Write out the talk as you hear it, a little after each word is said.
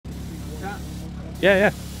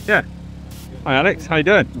Yeah. Hi Alex, how you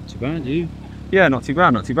doing? Not too bad, you? Yeah, not too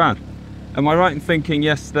bad. Am I right in thinking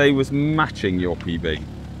yesterday was matching your PB?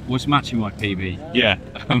 Was matching my PB. Yeah.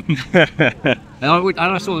 And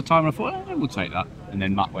I saw the time and I thought, oh, we'll take that. And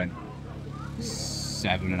then Matt went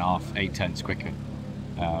 7.5, 8 tenths quicker.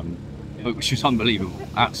 Which was unbelievable,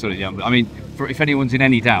 absolutely unbelievable. I mean, if anyone's in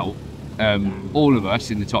any doubt, all of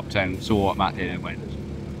us in the top 10 saw what Matt did and went,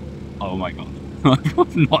 oh my God,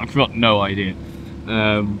 I've got no idea.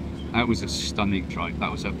 That was a stunning drive. That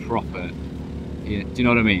was a proper, yeah, do you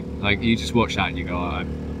know what I mean? Like, you just watch that and you go, oh,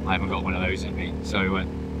 I haven't got one of those in me. So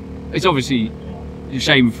it's obviously a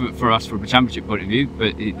shame for us from a championship point of view,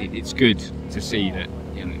 but it's good to see that,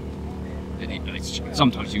 you know,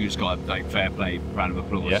 sometimes you just got a like, fair play, round of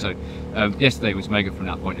applause. Yeah. So yesterday was mega from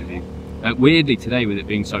that point of view. Weirdly today, with it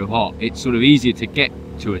being so hot, it's sort of easier to get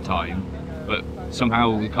to a time, but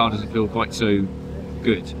somehow the car doesn't feel quite so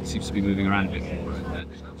good. It seems to be moving around a bit more and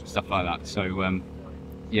stuff like that. So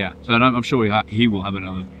yeah, so I'm sure he will have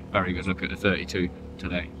another very good look at the 32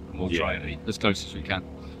 today, and we'll try it as close as we can.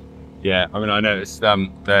 Yeah, I mean, I noticed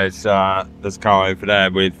there's a car over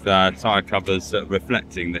there with tyre covers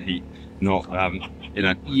reflecting the heat. Not, you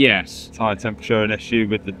know, yes, tyre temperature an issue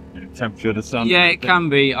with the temperature of the sun. Yeah, it can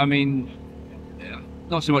be. I mean,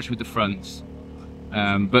 not so much with the fronts,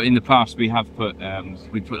 but in the past we have put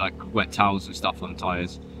like wet towels and stuff on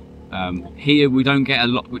tyres. Here we don't get a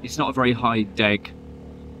lot. It's not a very high deg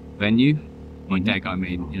venue. By deg, I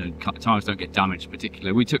mean, you know, tyres don't get damaged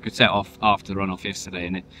particularly. We took a set off after the run-off yesterday,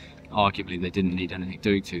 and arguably they didn't need anything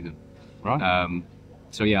doing to them. Right.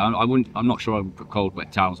 So yeah, I'm not sure I would put cold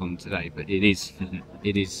wet towels on today, but it is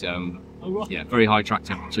yeah, very high track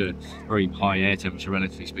temperature, very high air temperature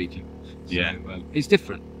relatively speaking. So, yeah, it's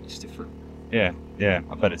different. It's different. Yeah.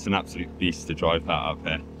 I bet it's an absolute beast to drive that up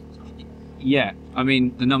there. Yeah, I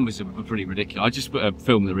mean the numbers are pretty ridiculous. I just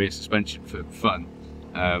filmed the rear suspension for fun.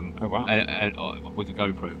 Oh wow! With the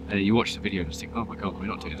GoPro, and you watch the video and just think, oh my God, we're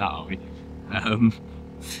not doing that, are we?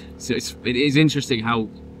 So it is interesting how,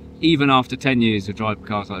 even after 10 years of driving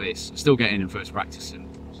cars like this, still getting in first practice and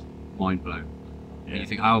mind blown. Yeah. And you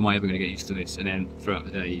think, how am I ever going to get used to this? And then throughout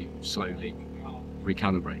the day, you slowly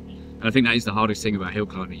recalibrate. And I think that is the hardest thing about hill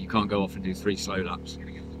climbing. You can't go off and do 3 slow laps.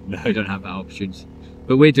 No. You don't have that opportunity.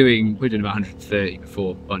 But we're doing about 130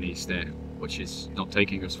 before Bunny's there, which is not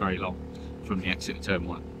taking us very long from the exit of turn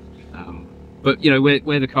 1. But you know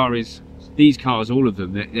where the car is. These cars, all of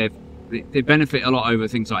them, they benefit a lot over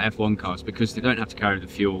things like F1 cars because they don't have to carry the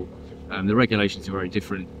fuel. The regulations are very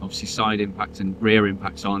different. Obviously, side impacts and rear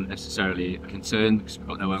impacts aren't necessarily a concern because we've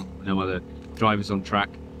got no other drivers on track,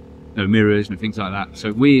 no mirrors, no things like that.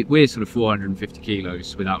 So we're sort of 450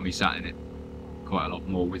 kilos without me sat in it, quite a lot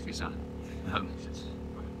more with me sat,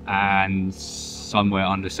 and somewhere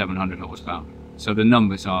under 700 horsepower. So the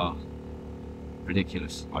numbers are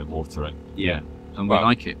ridiculous. Eye-watering. Yeah, and we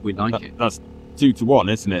like it. We like it. That's 2 to 1,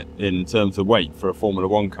 isn't it, in terms of weight for a Formula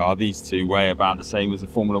 1 car? These two weigh about the same as a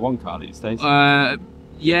Formula 1 car these days.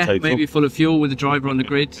 Yeah, total. Maybe full of fuel with the driver on the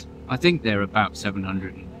grid. I think they're about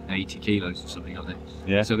 780 kilos or something like that.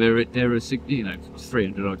 Yeah. So they're you know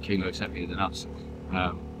 300 odd kilos heavier than us,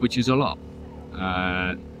 which is a lot.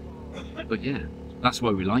 But yeah, that's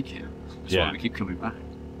why we like it. That's why we keep coming back.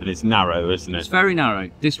 And it's narrow, isn't it? It's very narrow.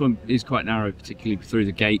 This one is quite narrow, particularly through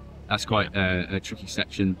the gate. That's quite a tricky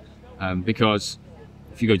section. Because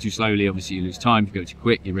if you go too slowly, obviously you lose time. If you go too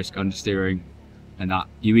quick, you risk understeering, and that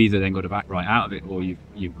you either then got to back right out of it, or you're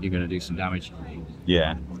going to do some damage.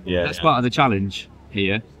 Yeah. That's part of the challenge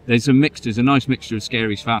here. There's a nice mixture of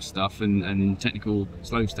scary fast stuff and technical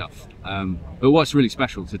slow stuff. But what's really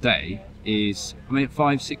special today is, I mean,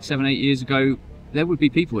 5, 6, 7, 8 years ago, there would be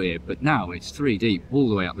people here, but now it's 3 deep all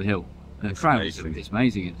the way up the hill. The crowd is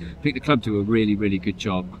amazing. I think the club do a really, really good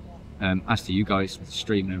job. As to you guys with the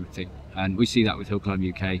stream and everything, and we see that with Hillclimb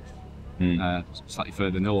UK, slightly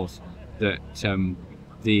further north, that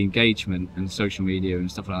the engagement and social media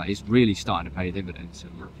and stuff like that is really starting to pay dividends.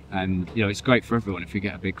 And you know, it's great for everyone if we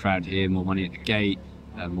get a big crowd here, more money at the gate,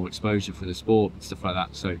 more exposure for the sport and stuff like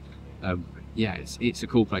that. So yeah, it's a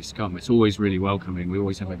cool place to come. It's always really welcoming. We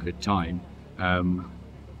always have a good time.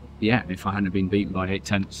 Yeah, if I hadn't been beaten by 8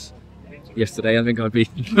 tenths yesterday, I think I'd be,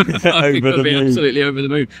 absolutely over the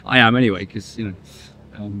moon. I am anyway, because you know.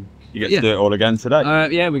 You get to do it all again today.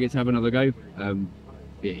 Yeah, we get to have another go.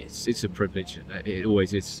 Yeah, it's a privilege. It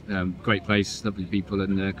always is. Great place, lovely people,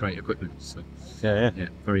 and great equipment. So yeah,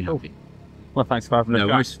 very happy. Cool. Well, thanks for having us. No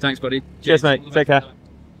worries. Thanks, buddy. Cheers, mate. Take care.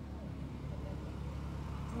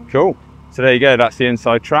 Cool. So there you go. That's the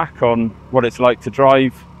inside track on what it's like to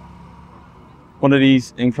drive one of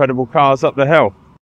these incredible cars up the hill.